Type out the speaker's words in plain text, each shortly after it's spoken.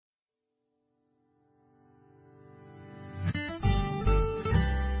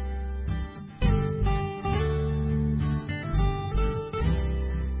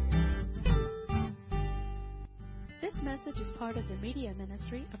message is part of the media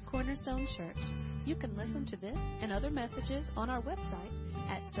ministry of Cornerstone Church. You can listen to this and other messages on our website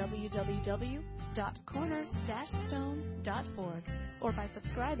at www.corner-stone.org or by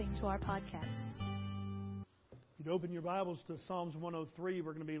subscribing to our podcast. If you'd open your Bibles to Psalms 103,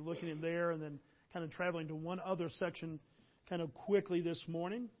 we're going to be looking in there and then kind of traveling to one other section kind of quickly this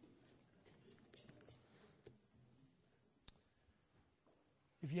morning.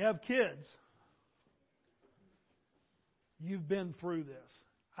 If you have kids, you've been through this.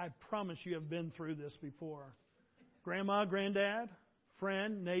 I promise you have been through this before. Grandma, granddad,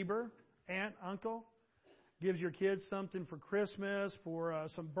 friend, neighbor, aunt, uncle gives your kids something for Christmas, for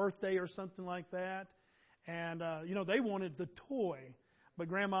some birthday or something like that. And, they wanted the toy. But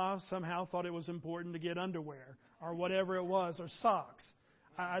Grandma somehow thought it was important to get underwear or whatever it was, or socks.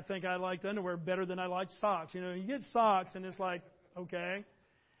 I think I liked underwear better than I liked socks. You get socks and it's like, okay.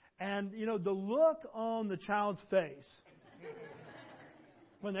 And, the look on the child's face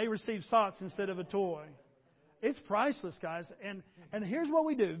when they receive socks instead of a toy, it's priceless, guys. And here's what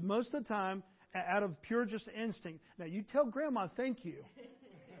we do. Most of the time, out of pure just instinct. Now, you tell Grandma, thank you.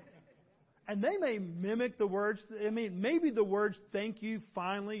 And they may mimic the words. Maybe the words thank you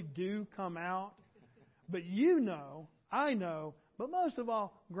finally do come out. But I know, but most of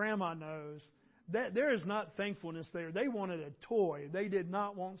all, Grandma knows that there is not thankfulness there. They wanted a toy. They did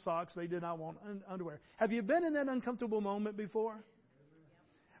not want socks. They did not want underwear. Have you been in that uncomfortable moment before?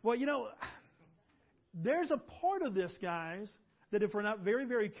 Well, there's a part of this, guys, that if we're not very,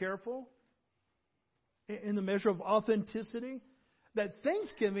 very careful in the measure of authenticity, that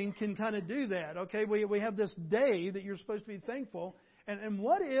Thanksgiving can kind of do that. Okay, we have this day that you're supposed to be thankful. And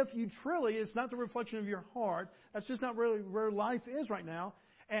what if you truly, it's not the reflection of your heart. That's just not really where life is right now.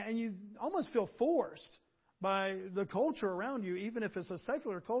 And you almost feel forced by the culture around you, even if it's a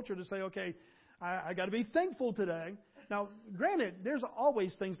secular culture, to say, okay, I got to be thankful today. Now, granted, there's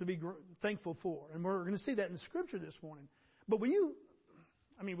always things to be thankful for. And we're going to see that in Scripture this morning. But would you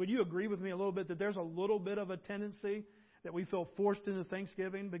agree with me a little bit that there's a little bit of a tendency that we feel forced into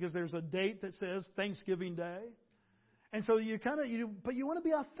Thanksgiving because there's a date that says Thanksgiving Day? And so but you want to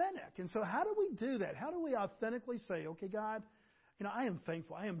be authentic. And so how do we do that? How do we authentically say, okay, God, I am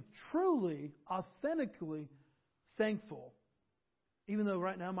thankful. I am truly, authentically thankful. Even though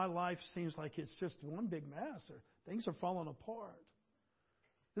right now my life seems like it's just one big mess or things are falling apart.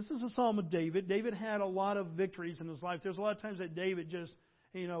 This is a Psalm of David. David had a lot of victories in his life. There's a lot of times that David just,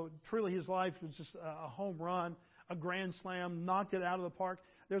 truly his life was just a home run, a grand slam, knocked it out of the park.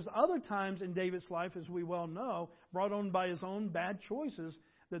 There's other times in David's life, as we well know, brought on by his own bad choices,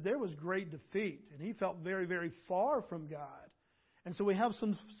 that there was great defeat. And he felt very, very far from God. And so we have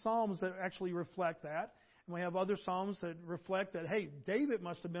some Psalms that actually reflect that. And we have other Psalms that reflect that, hey, David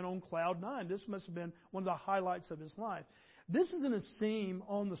must have been on cloud nine. This must have been one of the highlights of his life. This isn't a seem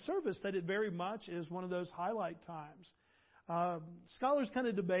on the surface that it very much is one of those highlight times. Scholars kind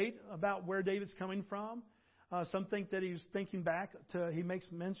of debate about where David's coming from. Some think that he was thinking back to, he makes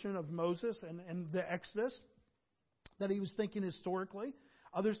mention of Moses and the Exodus, that he was thinking historically.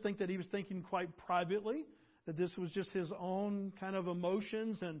 Others think that he was thinking quite privately, that this was just his own kind of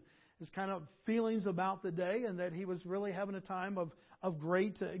emotions and his kind of feelings about the day, and that he was really having a time of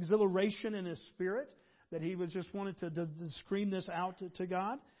great exhilaration in his spirit, that he was just wanted to scream this out to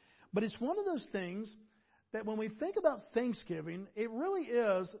God. But it's one of those things that when we think about Thanksgiving, it really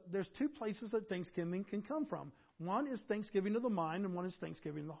is, there's two places that Thanksgiving can come from. One is thanksgiving of the mind, and one is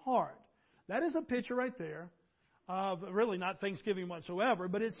thanksgiving of the heart. That is a picture right there of really not Thanksgiving whatsoever,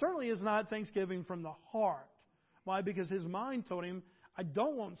 but it certainly is not Thanksgiving from the heart. Why? Because his mind told him, I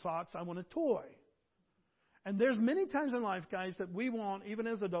don't want socks, I want a toy. And there's many times in life, guys, that we want, even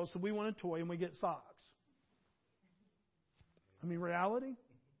as adults, that we want a toy and we get socks. Reality.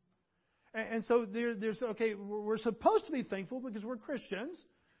 And so we're supposed to be thankful because we're Christians.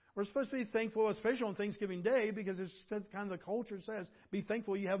 We're supposed to be thankful, especially on Thanksgiving Day, because it's kind of the culture says, be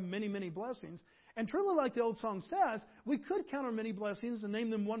thankful you have many, many blessings. And truly, like the old song says, we could count our many blessings and name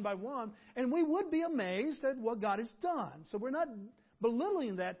them one by one, and we would be amazed at what God has done. So we're not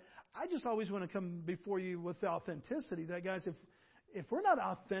belittling that. I just always want to come before you with the authenticity that, guys, if we're not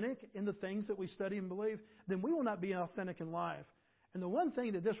authentic in the things that we study and believe, then we will not be authentic in life. And the one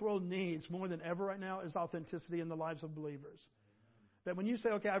thing that this world needs more than ever right now is authenticity in the lives of believers. That when you say,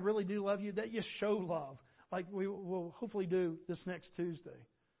 okay, I really do love you, that you show love, like we will hopefully do this next Tuesday.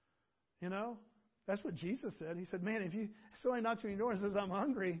 That's what Jesus said. He said, man, if somebody knocks on your door and says, I'm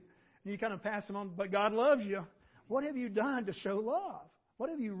hungry, and you kind of pass them on, but God loves you, what have you done to show love? What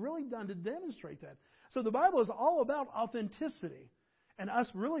have you really done to demonstrate that? So the Bible is all about authenticity. And us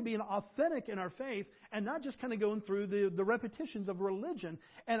really being authentic in our faith and not just kind of going through the repetitions of religion.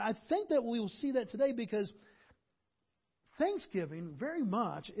 And I think that we will see that today because Thanksgiving very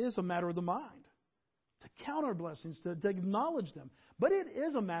much is a matter of the mind. To count our blessings, to acknowledge them. But it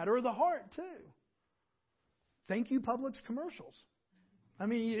is a matter of the heart too. Thank you, Publix commercials. I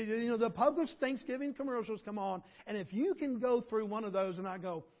mean, you know, the Publix Thanksgiving commercials come on. And if you can go through one of those and I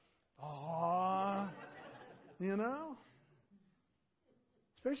go, "Aww," you know.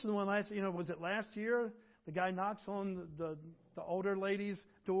 Especially the one was it last year? The guy knocks on the older lady's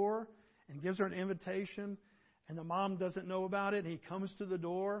door and gives her an invitation, and the mom doesn't know about it, and he comes to the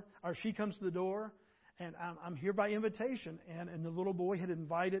door, or she comes to the door, and I'm here by invitation. And the little boy had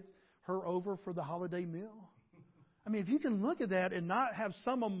invited her over for the holiday meal. I mean, if you can look at that and not have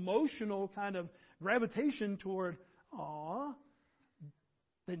some emotional kind of gravitation toward, "Aw,"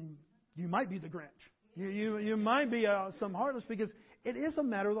 then you might be the Grinch. You might be some heartless because it is a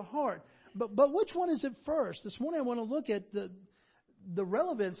matter of the heart. But which one is it first? This morning I want to look at the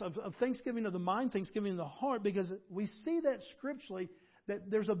relevance of Thanksgiving of the mind, Thanksgiving of the heart, because we see that scripturally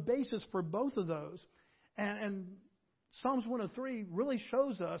that there's a basis for both of those. And Psalms 103 really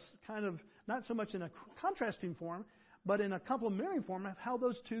shows us kind of not so much in a contrasting form, but in a complementary form of how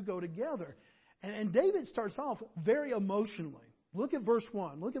those two go together. And David starts off very emotionally. Look at verse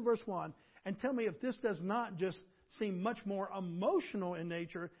 1. Look at verse 1. And tell me if this does not just seem much more emotional in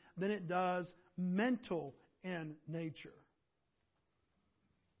nature than it does mental in nature.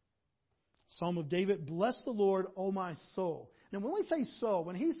 Psalm of David, "Bless the Lord, O my soul." Now, when we say soul,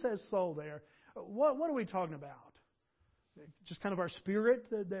 when he says soul there, what are we talking about? Just kind of our spirit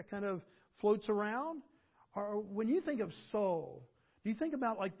that kind of floats around? Or when you think of soul, do you think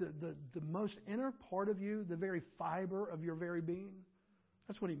about like the most inner part of you, the very fiber of your very being?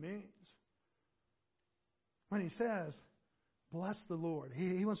 That's what he means. When he says, "Bless the Lord,"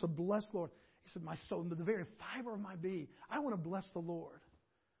 he wants to bless the Lord. He said, "My soul, the very fiber of my being, I want to bless the Lord."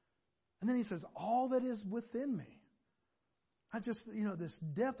 And then he says, "All that is within me." I just, this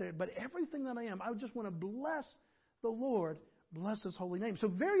depth there, but everything that I am, I just want to bless the Lord, bless His holy name. So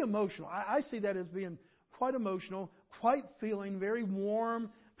very emotional. I see that as being quite emotional, quite feeling, very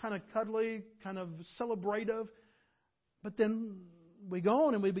warm, kind of cuddly, kind of celebrative. But then we go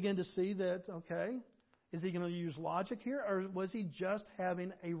on and we begin to see that, okay, is he going to use logic here, or was he just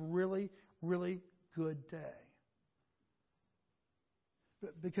having a really, really good day?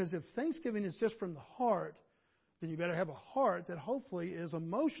 Because if Thanksgiving is just from the heart, then you better have a heart that hopefully is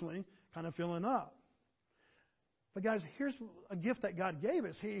emotionally kind of filling up. But guys, here's a gift that God gave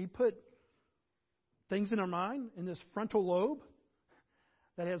us. He put things in our mind in this frontal lobe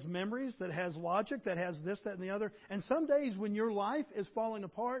that has memories, that has logic, that has this, that, and the other. And some days when your life is falling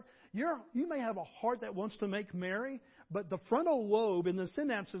apart, you may have a heart that wants to make merry, but the frontal lobe and the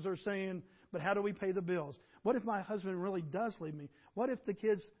synapses are saying, "But how do we pay the bills? What if my husband really does leave me? What if the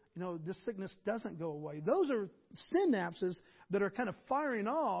kids, this sickness doesn't go away?" Those are synapses that are kind of firing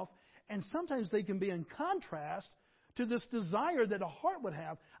off, and sometimes they can be in contrast to this desire that a heart would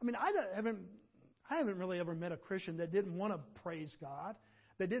have. I mean, I haven't really ever met a Christian that didn't want to praise God,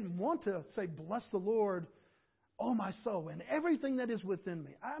 that didn't want to say, "Bless the Lord, oh my soul, and everything that is within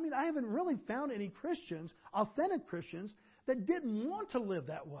me." I mean, I haven't really found any Christians, authentic Christians, that didn't want to live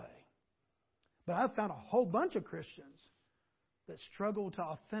that way. But I've found a whole bunch of Christians that struggle to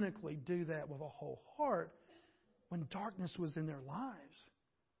authentically do that with a whole heart when darkness was in their lives.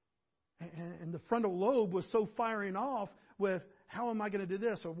 And the frontal lobe was so firing off with, how am I going to do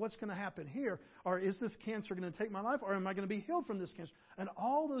this? Or what's going to happen here? Or is this cancer going to take my life? Or am I going to be healed from this cancer? And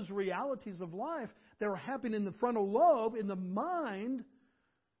all those realities of life that were happening in the frontal lobe, in the mind,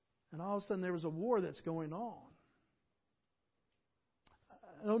 and all of a sudden there was a war that's going on.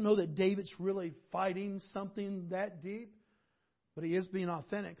 I don't know that David's really fighting something that deep, but he is being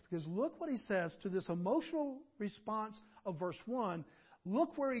authentic. Because look what he says to this emotional response of verse 1.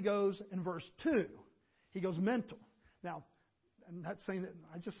 Look where he goes in verse 2. He goes mental. Now, I'm not saying that,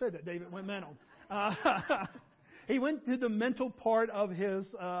 I just said that David went mental. He went to the mental part of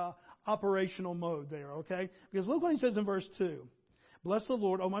his operational mode there, okay? Because look what he says in verse 2. "Bless the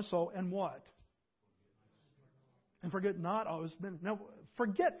Lord, O my soul," and what? "And forget not all his benefits." Now,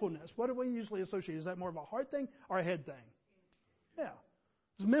 forgetfulness, what do we usually associate? Is that more of a heart thing or a head thing? Yeah.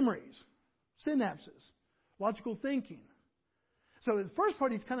 It's memories, synapses, logical thinking. So the first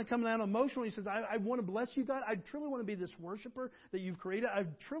part, he's kind of coming out emotional. He says, I want to bless you, God. I truly want to be this worshiper that you've created. I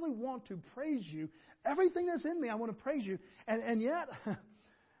truly want to praise you. Everything that's in me, I want to praise you. And yet, I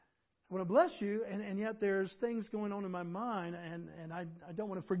want to bless you. And yet there's things going on in my mind. And I don't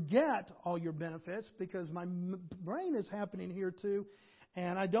want to forget all your benefits because my brain is happening here too.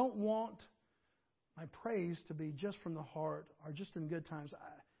 And I don't want my praise to be just from the heart or just in good times.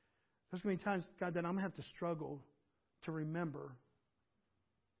 There's going to be times, God, that I'm going to have to struggle to remember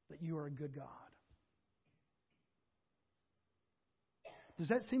that you are a good God. Does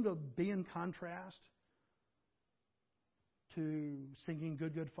that seem to be in contrast to singing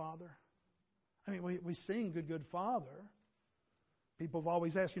Good, Good Father? I mean, we sing Good, Good Father. People have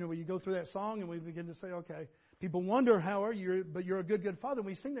always asked, when you go through that song and we begin to say, okay, people wonder how are you, but you're a good, good Father. And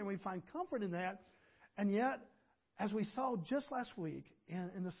we sing that and we find comfort in that. And yet, as we saw just last week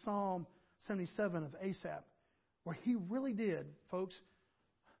in the Psalm 77 of Asaph, where he really did, folks,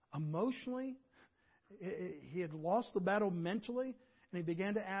 emotionally, he had lost the battle mentally, and he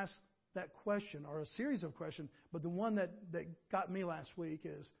began to ask that question, or a series of questions. But the one that got me last week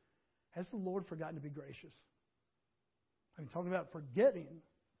is, has the Lord forgotten to be gracious? I'm talking about forgetting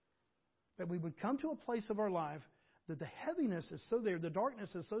that we would come to a place of our life that the heaviness is so there, the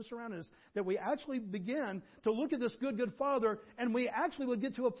darkness is so surrounding us, that we actually begin to look at this good, good Father, and we actually would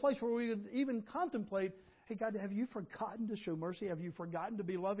get to a place where we would even contemplate, hey, God, have you forgotten to show mercy? Have you forgotten to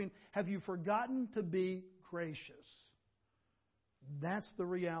be loving? Have you forgotten to be gracious? That's the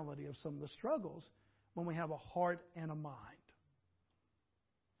reality of some of the struggles when we have a heart and a mind.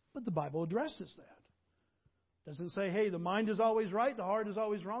 But the Bible addresses that. Doesn't say, hey, the mind is always right, the heart is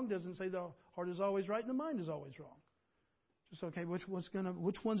always wrong. Doesn't say the heart is always right and the mind is always wrong. Just, okay, which one's going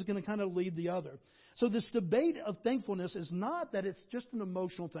to kind of lead the other? So this debate of thankfulness is not that it's just an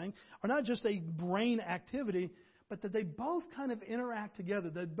emotional thing or not just a brain activity, but that they both kind of interact together.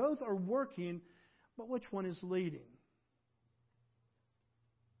 They both are working, but which one is leading?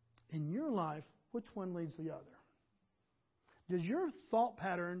 In your life, which one leads the other? Does your thought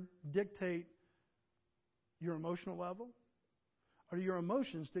pattern dictate your emotional level? Or do your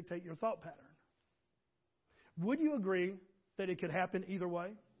emotions dictate your thought pattern? Would you agree that it could happen either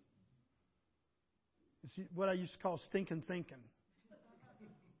way? It's what I used to call stinking thinking.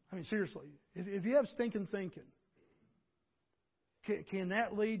 I mean, seriously, if you have stinking thinking, can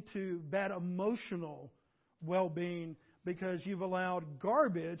that lead to bad emotional well-being because you've allowed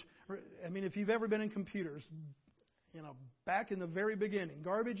garbage? I mean, if you've ever been in computers, back in the very beginning,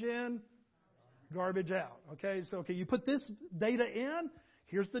 garbage in, garbage out. Okay, so you put this data in,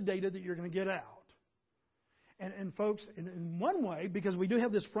 here's the data that you're going to get out. And folks, in one way, because we do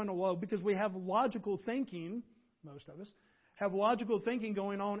have this frontal lobe, because we have logical thinking, most of us, have logical thinking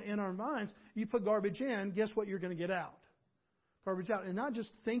going on in our minds, you put garbage in, guess what you're going to get out? Garbage out. And not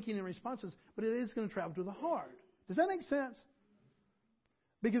just thinking and responses, but it is going to travel to the heart. Does that make sense?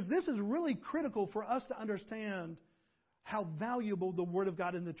 Because this is really critical for us to understand how valuable the Word of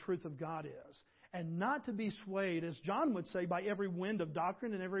God and the truth of God is. And not to be swayed, as John would say, by every wind of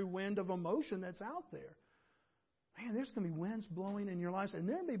doctrine and every wind of emotion that's out there. Man, there's going to be winds blowing in your lives, and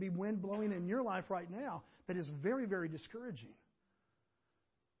there may be wind blowing in your life right now that is very, very discouraging.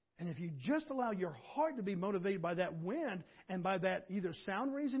 And if you just allow your heart to be motivated by that wind and by that either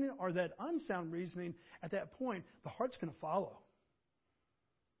sound reasoning or that unsound reasoning, at that point, the heart's going to follow.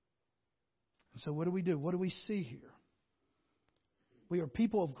 And so what do we do? What do we see here? We are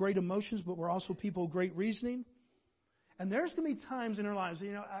people of great emotions, but we're also people of great reasoning. And there's going to be times in our lives,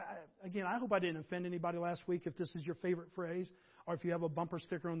 I hope I didn't offend anybody last week if this is your favorite phrase or if you have a bumper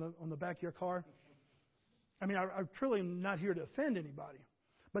sticker on the back of your car. I mean, I truly am not here to offend anybody.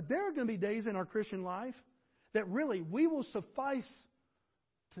 But there are going to be days in our Christian life that really we will suffice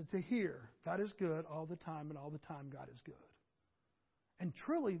to hear God is good all the time, and all the time God is good. And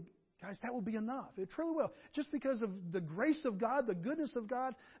truly, guys, that will be enough. It truly will. Just because of the grace of God, the goodness of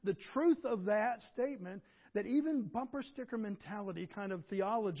God, the truth of that statement, that even bumper sticker mentality kind of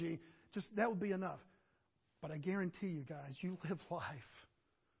theology, just that would be enough. But I guarantee you guys, you live life.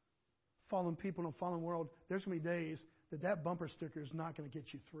 Fallen people in a fallen world, there's going to be days that bumper sticker is not going to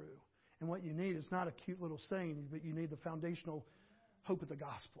get you through. And what you need is not a cute little saying, but you need the foundational hope of the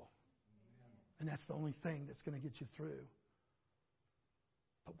gospel. And that's the only thing that's going to get you through.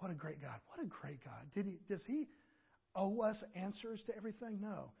 But what a great God. What a great God. Does He owe us answers to everything?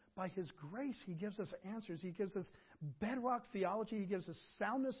 No. By His grace, He gives us answers. He gives us bedrock theology. He gives us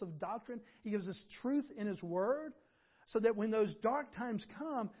soundness of doctrine. He gives us truth in His Word so that when those dark times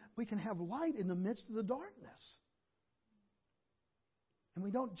come, we can have light in the midst of the darkness. And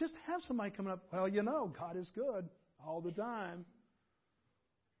we don't just have somebody coming up, well, God is good all the time.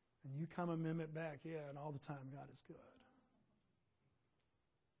 And you come and mimic back, and all the time God is good.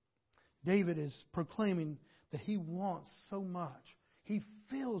 David is proclaiming that he wants so much. He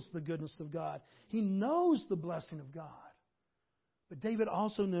feels the goodness of God. He knows the blessing of God. But David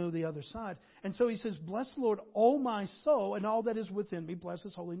also knew the other side. And so he says, bless the Lord, O my soul, and all that is within me. Bless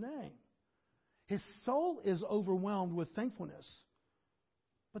His holy name. His soul is overwhelmed with thankfulness.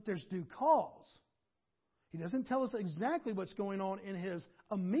 But there's due cause. He doesn't tell us exactly what's going on in his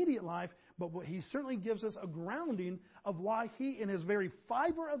immediate life, but he certainly gives us a grounding of why he, in his very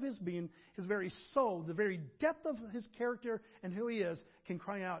fiber of his being, his very soul, the very depth of his character and who he is, can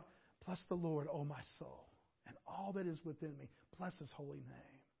cry out, bless the Lord, O my soul, and all that is within me. Bless His holy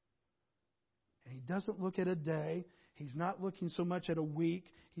name. And he doesn't look at a day. He's not looking so much at a week.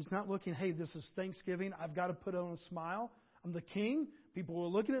 He's not looking, hey, this is Thanksgiving. I've got to put on a smile. I'm the king. People are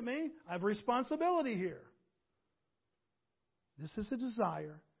looking at me. I have a responsibility here. This is a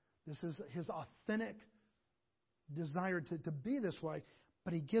desire. This is his authentic desire to be this way.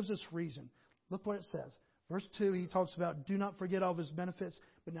 But he gives us reason. Look what it says. Verse 2, he talks about do not forget all of His benefits.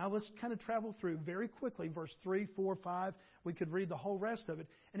 But now let's kind of travel through very quickly. Verse 3, 4, 5. We could read the whole rest of it.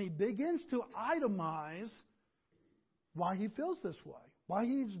 And he begins to itemize why he feels this way. Why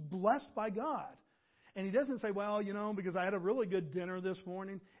he's blessed by God. And he doesn't say, well, because I had a really good dinner this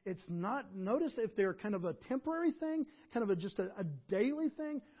morning. It's not, notice if they're kind of a temporary thing, kind of just a daily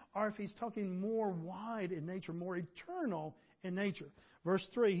thing, or if he's talking more wide in nature, more eternal in nature. Verse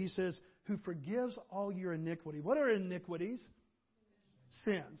 3, he says, who forgives all your iniquity. What are iniquities?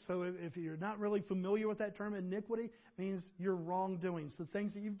 Sin. So if you're not really familiar with that term, iniquity means your wrongdoings, the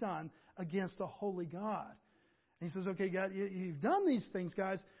things that you've done against the holy God. And he says, okay, God, you've done these things,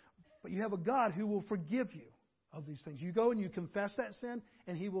 guys, but you have a God who will forgive you of these things. You go and you confess that sin,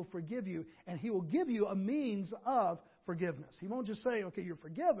 and He will forgive you. And He will give you a means of forgiveness. He won't just say, okay, you're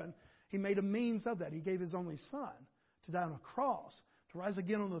forgiven. He made a means of that. He gave His only Son to die on a cross, to rise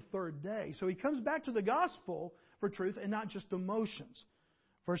again on the third day. So He comes back to the gospel for truth and not just emotions.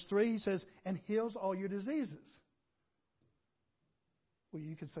 Verse 3, he says, and heals all your diseases. Well,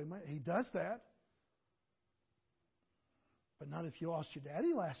 you could say, He does that. But not if you lost your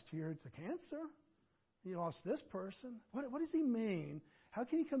daddy last year to cancer. You lost this person. What does he mean? How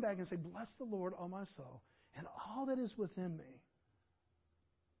can he come back and say, bless the Lord, O my soul, and all that is within me?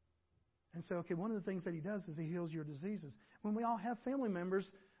 And so, okay, one of the things that he does is he heals your diseases. When we all have family members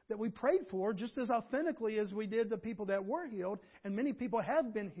that we prayed for just as authentically as we did the people that were healed, and many people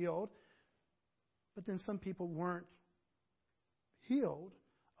have been healed, but then some people weren't healed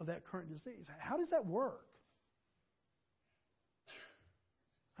of that current disease. How does that work?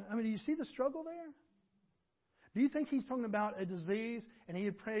 I mean, do you see the struggle there? Do you think he's talking about a disease and he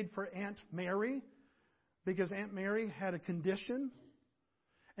had prayed for Aunt Mary because Aunt Mary had a condition?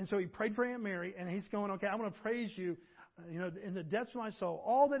 And so he prayed for Aunt Mary and he's going, okay, I'm going to praise you, in the depths of my soul,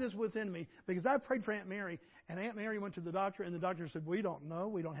 all that is within me, because I prayed for Aunt Mary. And Aunt Mary went to the doctor and the doctor said, we don't know.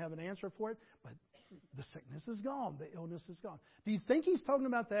 We don't have an answer for it. But the sickness is gone. The illness is gone. Do you think he's talking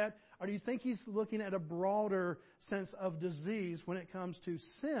about that? Or do you think he's looking at a broader sense of disease when it comes to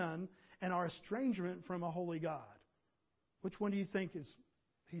sin and our estrangement from a holy God? Which one do you think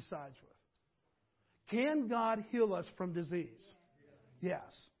he sides with? Can God heal us from disease?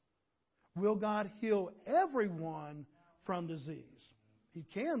 Yes. Will God heal everyone from disease? He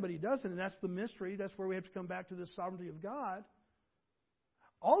can, but He doesn't, and that's the mystery. That's where we have to come back to the sovereignty of God.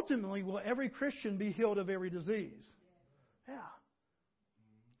 Ultimately, will every Christian be healed of every disease? Yeah.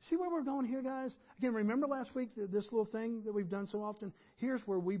 See where we're going here, guys? Again, remember last week, this little thing that we've done so often? Here's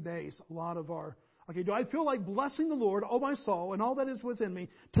where we base a lot of our... Okay, do I feel like blessing the Lord, oh my soul, and all that is within me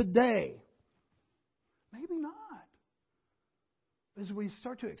today? Maybe not. As we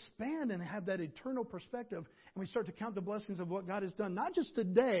start to expand and have that eternal perspective, and we start to count the blessings of what God has done, not just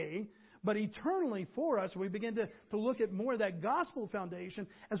today, but eternally for us, we begin to look at more of that gospel foundation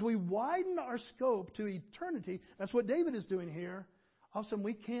as we widen our scope to eternity. That's what David is doing here. All of a sudden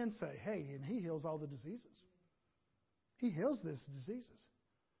we can say, hey, and He heals all the diseases. He heals these diseases.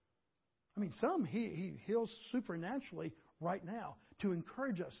 I mean, some He heals supernaturally right now to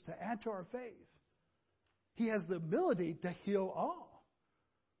encourage us, to add to our faith. He has the ability to heal all.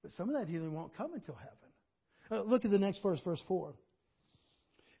 But some of that healing won't come until heaven. Look at the next verse, verse 4.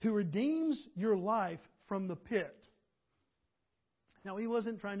 Who redeems your life from the pit. Now, he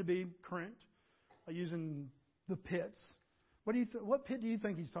wasn't trying to be current by using the pits. What pit do you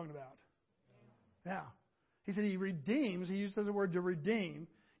think he's talking about? Yeah. He said he redeems. He uses the word to redeem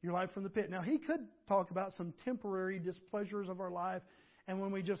your life from the pit. Now, he could talk about some temporary displeasures of our life, and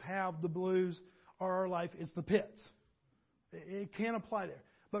when we just have the blues, our life is the pits. It can't apply there.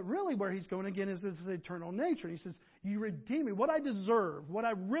 But really where he's going again is this eternal nature. He says, you redeem me. What I deserve, what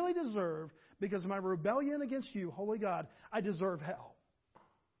I really deserve, because of my rebellion against you, holy God, I deserve hell.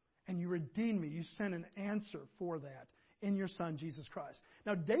 And you redeem me. You sent an answer for that in your Son, Jesus Christ.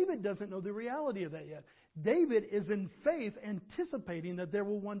 Now, David doesn't know the reality of that yet. David is in faith anticipating that there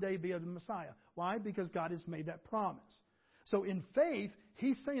will one day be a Messiah. Why? Because God has made that promise. So in faith,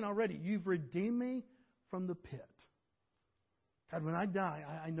 he's saying already, you've redeemed me from the pit. God, when I die,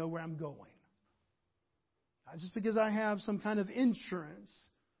 I know where I'm going. Not just because I have some kind of insurance,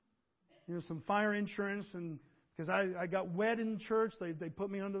 some fire insurance, and because I got wet in church, they put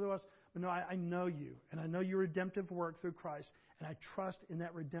me under the bus. But no, I know you, and I know your redemptive work through Christ, and I trust in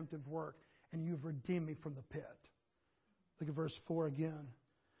that redemptive work, and you've redeemed me from the pit. Look at verse 4 again.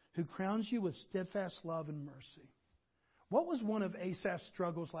 Who crowns you with steadfast love and mercy. What was one of Asaph's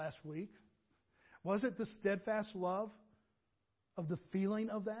struggles last week? Was it the steadfast love of the feeling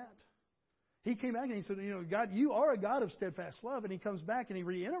of that? He came back and he said, God, you are a God of steadfast love. And he comes back and he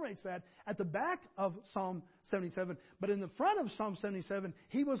reiterates that at the back of Psalm 77. But in the front of Psalm 77,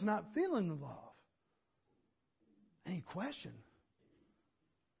 he was not feeling the love. And he questioned,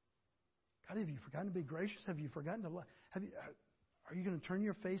 God, have you forgotten to be gracious? Have you forgotten to love? Are you going to turn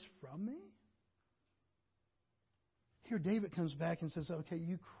your face from me? Here David comes back and says, okay,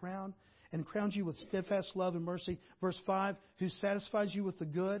 you crowns you with steadfast love and mercy. Verse 5, who satisfies you with the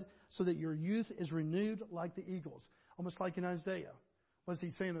good so that your youth is renewed like the eagles. Almost like in Isaiah. What's he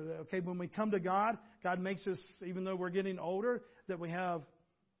saying? Okay, when we come to God, God makes us, even though we're getting older, that we have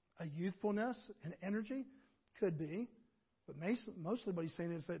a youthfulness and energy. Could be. But mostly what he's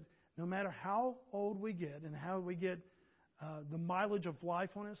saying is that no matter how old we get and how we get the mileage of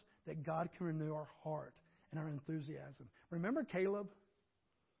life on us, that God can renew our heart and our enthusiasm. Remember Caleb?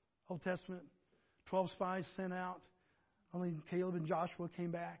 Old Testament, 12 spies sent out. Only Caleb and Joshua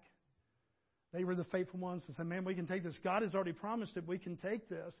came back. They were the faithful ones that said, man, we can take this. God has already promised it. We can take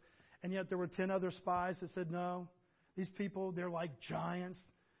this. And yet there were 10 other spies that said, no, these people, they're like giants.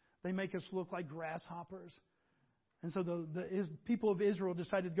 They make us look like grasshoppers. And so the people of Israel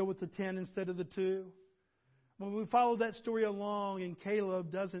decided to go with the 10 instead of the 2. When we follow that story along, and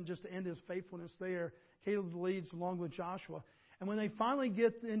Caleb doesn't just end his faithfulness there. Caleb leads along with Joshua. And when they finally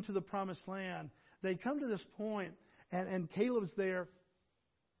get into the promised land, they come to this point, and Caleb's there.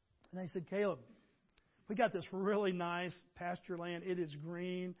 And they said, Caleb, we got this really nice pasture land. It is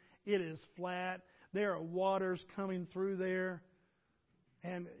green. It is flat. There are waters coming through there.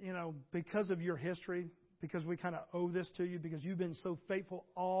 And, because of your history, because we kind of owe this to you, because you've been so faithful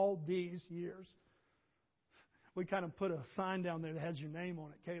all these years, we kind of put a sign down there that has your name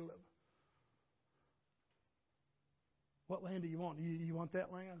on it, Caleb. What land do you want? You want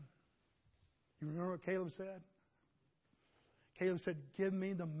that land? You remember what Caleb said? Caleb said, give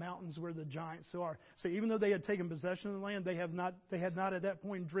me the mountains where the giants are. So even though they had taken possession of the land, they had not at that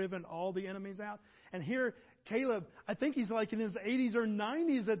point driven all the enemies out. And here, Caleb, I think he's like in his 80s or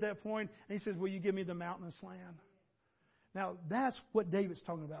 90s at that point, and he says, will you give me the mountainous land? Now, that's what David's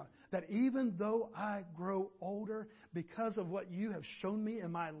talking about. That even though I grow older, because of what you have shown me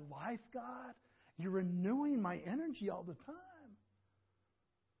in my life, God, you're renewing my energy all the time.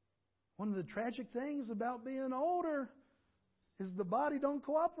 One of the tragic things about being older is the body don't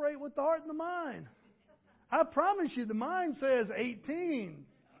cooperate with the heart and the mind. I promise you, the mind says 18.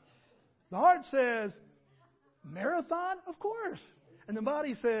 The heart says, marathon? Of course. And the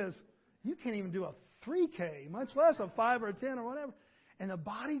body says, you can't even do a 3K, much less a 5 or a 10 or whatever. And the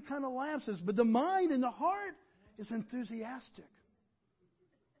body kind of lapses, but the mind and the heart is enthusiastic.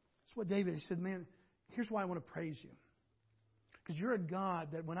 That's what David, he said, man, here's why I want to praise you. Because you're a God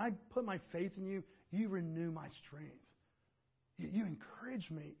that when I put my faith in you, you renew my strength. You encourage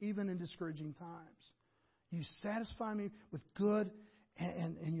me even in discouraging times. You satisfy me with good,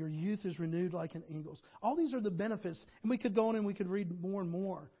 and your youth is renewed like an eagle's. All these are the benefits, and we could go on and we could read more and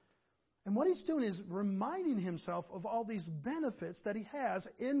more. And what he's doing is reminding himself of all these benefits that he has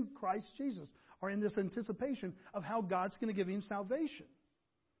in Christ Jesus, or in this anticipation of how God's going to give him salvation.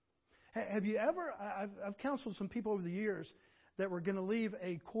 Have you ever, I've counseled some people over the years that were going to leave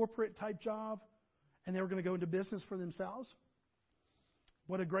a corporate type job and they were going to go into business for themselves.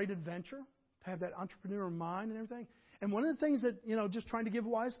 What a great adventure to have that entrepreneur mind and everything. And one of the things that, just trying to give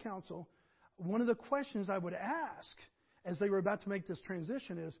wise counsel, one of the questions I would ask as they were about to make this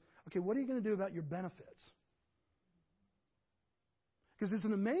transition is, okay, what are you going to do about your benefits? Because it's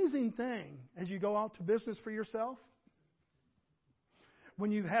an amazing thing as you go out to business for yourself.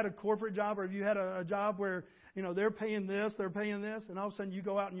 When you've had a corporate job or if you had a job where, they're paying this, and all of a sudden you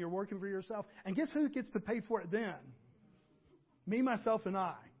go out and you're working for yourself. And guess who gets to pay for it then? Me, myself, and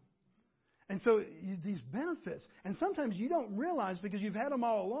I. And so these benefits, and sometimes you don't realize because you've had them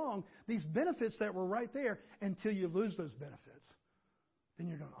all along, these benefits that were right there until you lose those benefits. Then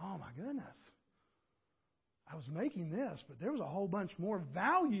you're going, oh my goodness. I was making this, but there was a whole bunch more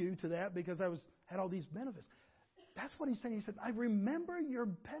value to that because I had all these benefits. That's what he's saying. He said, I remember your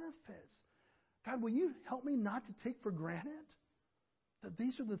benefits. God, will you help me not to take for granted that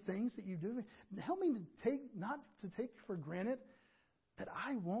these are the things that you do? Help me not to take for granted that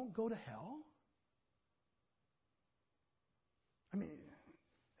I won't go to hell. I mean,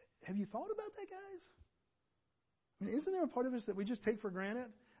 have you thought about that, guys? I mean, isn't there a part of us that we just take for granted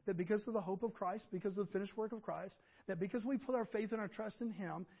that because of the hope of Christ, because of the finished work of Christ, that because we put our faith and our trust in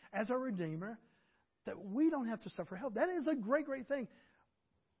Him as our Redeemer, that we don't have to suffer hell? That is a great, great thing.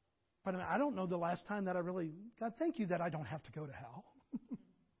 But I don't know the last time that I really, God, thank you that I don't have to go to hell.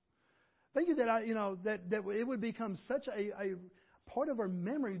 Thank you that that it would become such a part of our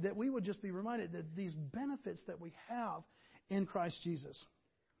memory that we would just be reminded that these benefits that we have in Christ Jesus.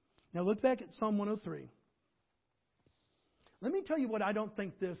 Now look back at Psalm 103. Let me tell you what I don't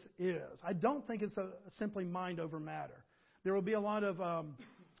think this is. I don't think it's simply mind over matter. There will be a lot of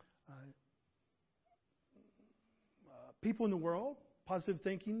people in the world, positive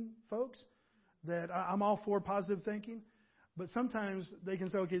thinking folks, that I'm all for positive thinking, but sometimes they can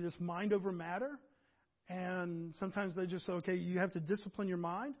say, okay, this mind over matter, and sometimes they just say, okay, you have to discipline your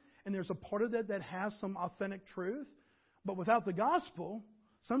mind, and there's a part of that has some authentic truth, but without the gospel,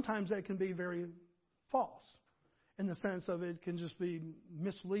 sometimes that can be very false in the sense of it can just be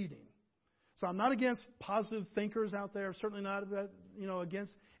misleading. So I'm not against positive thinkers out there, certainly not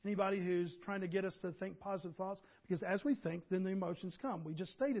against anybody who's trying to get us to think positive thoughts, because as we think, then the emotions come. We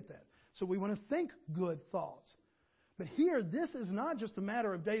just stated that. So we want to think good thoughts. But here, this is not just a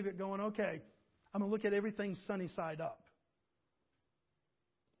matter of David going, okay, I'm going to look at everything sunny side up.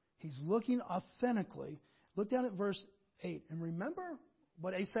 He's looking authentically. Look down at verse 8. And remember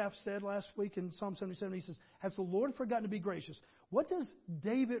what Asaph said last week in Psalm 77. He says, has the Lord forgotten to be gracious? What does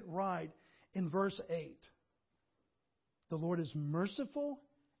David write in verse 8? The Lord is merciful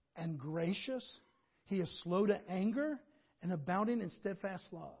and gracious. He is slow to anger and abounding in steadfast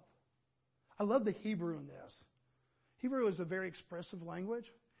love. I love the Hebrew in this. Hebrew is a very expressive language.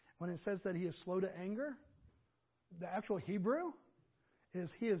 When it says that He is slow to anger, the actual Hebrew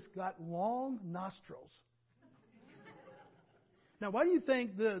is He has got long nostrils. Now, why do you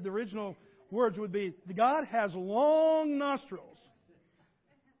think the original words would be, God has long nostrils?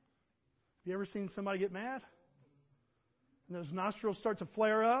 Have you ever seen somebody get mad? And those nostrils start to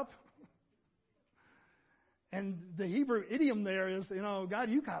flare up? And the Hebrew idiom there is, God,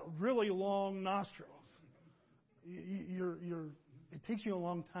 you got really long nostrils. It takes you a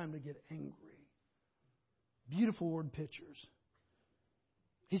long time to get angry. Beautiful word pictures.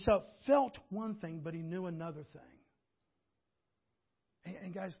 He felt one thing, but he knew another thing.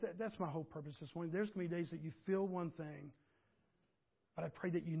 And guys, that's my whole purpose this morning. There's going to be days that you feel one thing, but I pray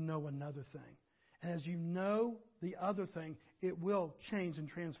that you know another thing. And as you know the other thing, it will change and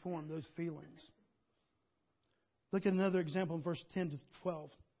transform those feelings. Look at another example in verse 10 to 12.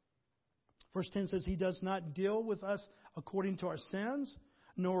 Verse 10 says, He does not deal with us according to our sins,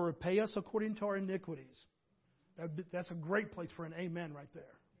 nor repay us according to our iniquities. That's a great place for an amen right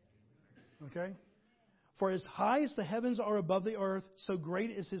there. Okay? For as high as the heavens are above the earth, so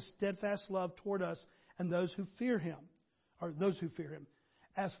great is His steadfast love toward us and those who fear Him. Or those who fear Him.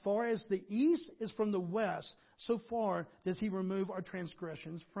 As far as the east is from the west, so far does He remove our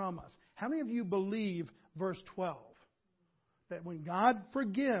transgressions from us. How many of you believe verse 12? That when God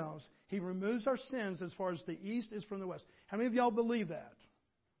forgives, He removes our sins as far as the east is from the west. How many of y'all believe that?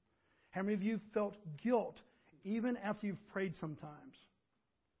 How many of you felt guilt even after you've prayed sometimes?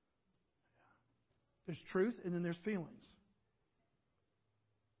 There's truth and then there's feelings.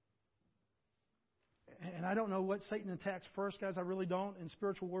 And I don't know what Satan attacks first, guys. I really don't. In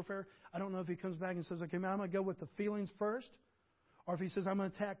spiritual warfare, I don't know if he comes back and says, okay, man, I'm going to go with the feelings first. Or if he says, I'm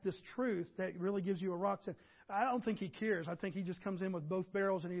going to attack this truth that really gives you a rock. I don't think he cares. I think he just comes in with both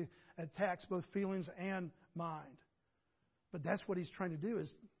barrels and he attacks both feelings and mind. But that's what he's trying to do,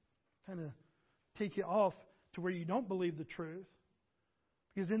 is kind of take you off to where you don't believe the truth.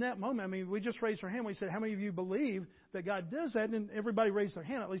 Because in that moment, we just raised our hand. We said, how many of you believe that God does that? And everybody raised their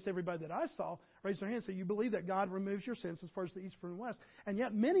hand, at least everybody that I saw raised their hand. So you believe that God removes your sins as far as the east from the west. And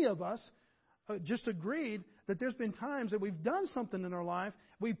yet many of us just agreed that there's been times that we've done something in our life,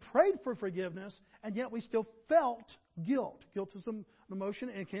 we prayed for forgiveness, and yet we still felt guilt. Guilt is an emotion,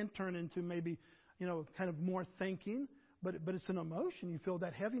 and it can turn into maybe, kind of more thinking, but it's an emotion. You feel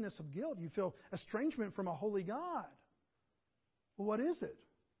that heaviness of guilt. You feel estrangement from a holy God. Well, what is it?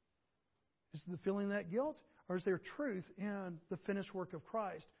 Is it the feeling of that guilt? Or is there truth in the finished work of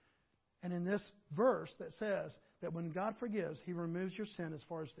Christ? And in this verse that says that when God forgives, He removes your sin as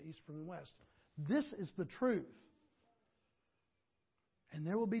far as the east from the west. This is the truth. And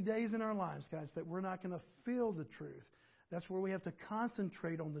there will be days in our lives, guys, that we're not going to feel the truth. That's where we have to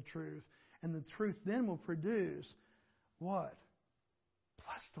concentrate on the truth. And the truth then will produce what?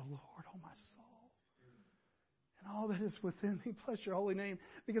 Bless the Lord, oh my soul. And all that is within me, bless your holy name.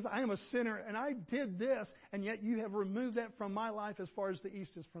 Because I am a sinner and I did this, and yet you have removed that from my life as far as the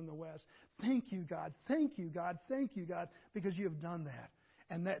east is from the west. Thank you, God. Thank you, God. Thank you, God, because you have done that.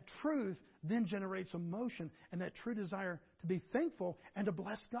 And that truth then generates emotion and that true desire to be thankful and to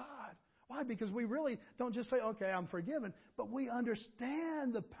bless God. Why? Because we really don't just say, okay, I'm forgiven, but we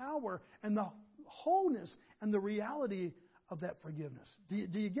understand the power and the wholeness and the reality of that forgiveness.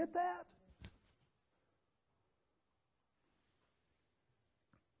 Do you get that?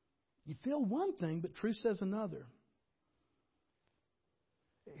 You feel one thing, but truth says another.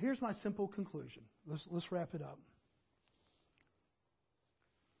 Here's my simple conclusion. Let's wrap it up.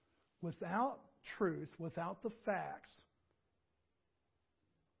 Without truth, without the facts,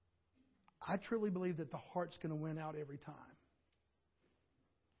 I truly believe that the heart's going to win out every time.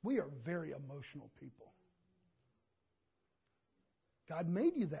 We are very emotional people. God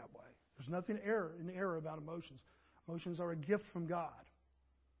made you that way. There's nothing in error about emotions. Emotions are a gift from God.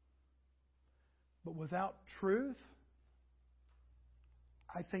 But without truth,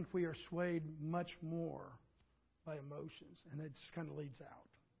 I think we are swayed much more by emotions, and it just kind of leads out.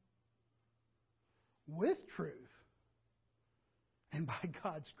 With truth, and by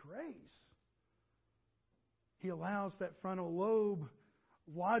God's grace, He allows that frontal lobe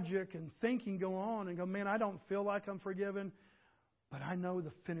logic and thinking go on and go, man, I don't feel like I'm forgiven, but I know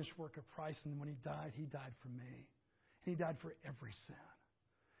the finished work of Christ, and when He died for me. And He died for every sin.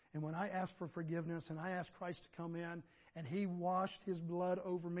 And when I ask for forgiveness and I ask Christ to come in and He washed His blood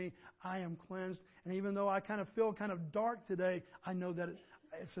over me, I am cleansed. And even though I kind of feel kind of dark today, I know that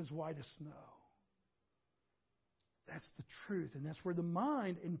it's as white as snow. That's the truth. And that's where the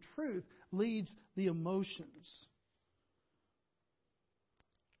mind in truth leads the emotions.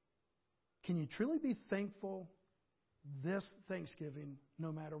 Can you truly be thankful this Thanksgiving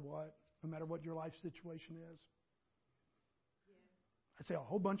no matter what? No matter what your life situation is? I'd say a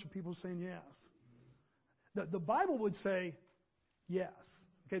whole bunch of people saying yes. The Bible would say yes.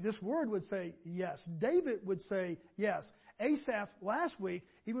 Okay, this word would say yes. David would say yes. Asaph last week,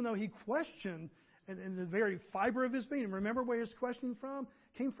 even though he questioned in the very fiber of his being, remember where his questioning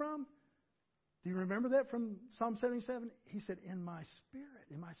came from? Do you remember that from Psalm 77? He said, in my spirit,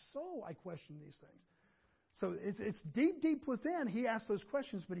 in my soul, I question these things. So it's deep, deep within. He asked those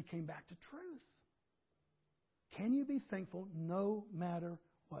questions, but he came back to truth. Can you be thankful no matter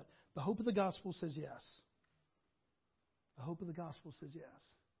what? The hope of the gospel says yes. The hope of the gospel says yes.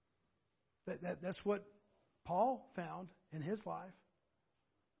 That's what Paul found in his life.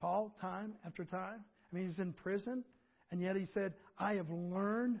 Paul, time after time. I mean, he's in prison, and yet he said, I have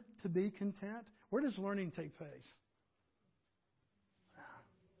learned to be content. Where does learning take place?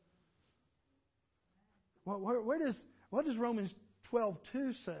 What does Romans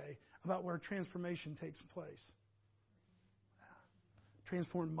 12:2 say about where transformation takes place?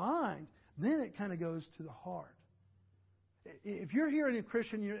 Transformed mind, then it kind of goes to the heart. If you're here and a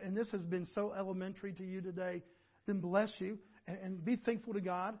Christian and this has been so elementary to you today, then bless you and be thankful to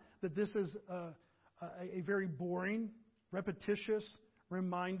God that this is a very boring, repetitious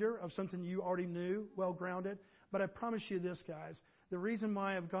reminder of something you already knew, well-grounded. But I promise you this, guys, the reason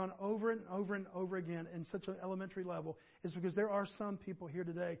why I've gone over and over and over again in such an elementary level is because there are some people here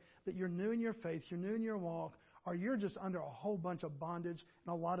today that you're new in your faith, you're new in your walk, or you're just under a whole bunch of bondage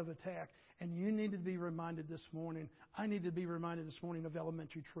and a lot of attack. And you need to be reminded this morning, I need to be reminded this morning of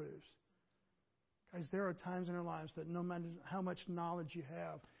elementary truths. Guys, there are times in our lives that no matter how much knowledge you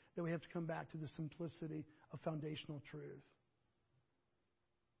have, that we have to come back to the simplicity of foundational truth.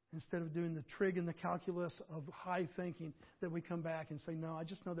 Instead of doing the trig and the calculus of high thinking, that we come back and say, no, I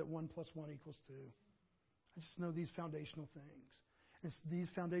just know that 1 + 1 = 2. I just know these foundational things. It's these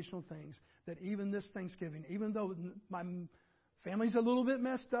foundational things that even this Thanksgiving, even though my family's a little bit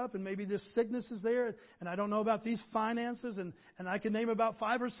messed up and maybe this sickness is there and I don't know about these finances and I can name about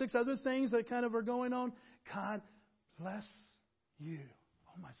 5 or 6 other things that kind of are going on, God bless you.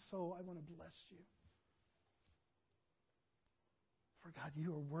 Oh, my soul, I want to bless you. For God,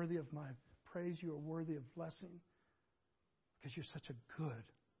 you are worthy of my praise. You are worthy of blessing because you're such a good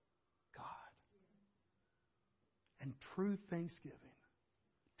God. And true thanksgiving,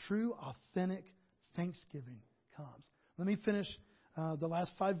 true, authentic thanksgiving comes. Let me finish the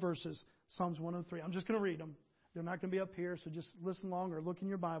last 5 verses, Psalms 103. I'm just going to read them. They're not going to be up here, so just listen along or look in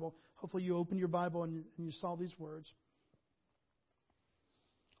your Bible. Hopefully you opened your Bible and you saw these words.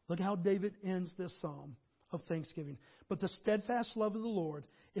 Look how David ends this psalm of thanksgiving. But the steadfast love of the Lord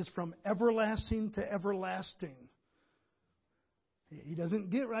is from everlasting to everlasting. He doesn't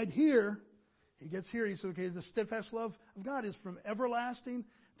get right here. He gets here. He says, okay, the steadfast love of God is from everlasting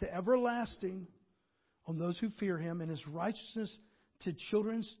to everlasting on those who fear Him, and His righteousness to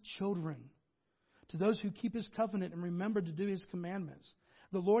children's children, to those who keep His covenant and remember to do His commandments.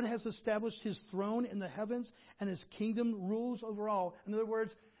 The Lord has established His throne in the heavens, and His kingdom rules over all. In other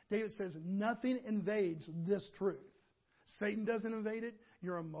words, David says, nothing invades this truth. Satan doesn't invade it.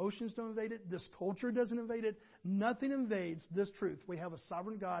 Your emotions don't invade it. This culture doesn't invade it. Nothing invades this truth. We have a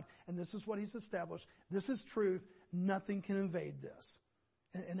sovereign God, and this is what He's established. This is truth. Nothing can invade this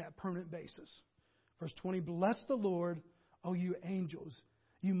in that permanent basis. Verse 20, bless the Lord, O you angels,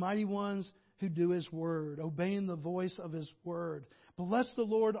 you mighty ones who do His word, obeying the voice of His word. Bless the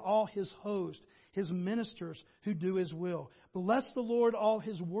Lord, all His host, His ministers who do His will. Bless the Lord, all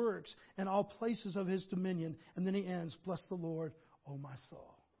His works, and all places of His dominion. And then he ends, bless the Lord, O my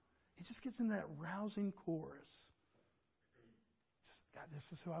soul. He just gets in that rousing chorus. Just, God, this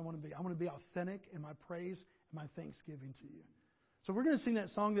is who I want to be. I want to be authentic in my praise and my thanksgiving to You. So we're going to sing that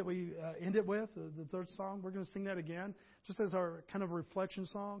song that we ended with, the third song. We're going to sing that again, just as our kind of reflection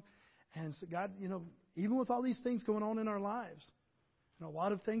song. And so God, even with all these things going on in our lives, and a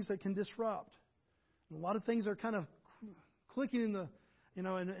lot of things that can disrupt, and a lot of things are kind of clicking in the,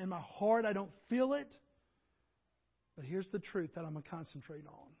 in my heart. I don't feel it. But here's the truth that I'm going to concentrate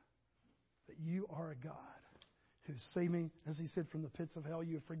on. That You are a God who saved me, as He said, from the pits of hell.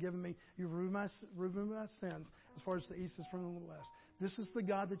 You have forgiven me. You've removed my sins as far as the east is from the west. This is the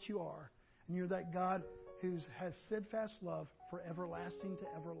God that You are. And You're that God who has steadfast love for everlasting to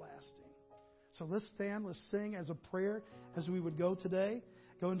everlasting. So let's stand, let's sing as a prayer as we would go today,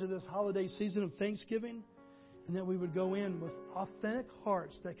 go into this holiday season of Thanksgiving, and that we would go in with authentic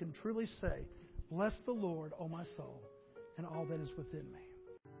hearts that can truly say, bless the Lord, O my soul, and all that is within me.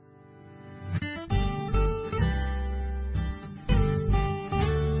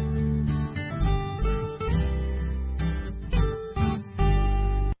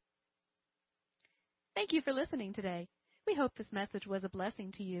 Thank you for listening today. We hope this message was a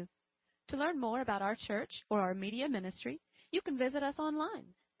blessing to you. To learn more about our church or our media ministry, you can visit us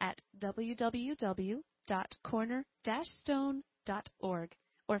online at www.corner-stone.org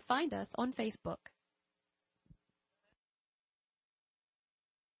or find us on Facebook.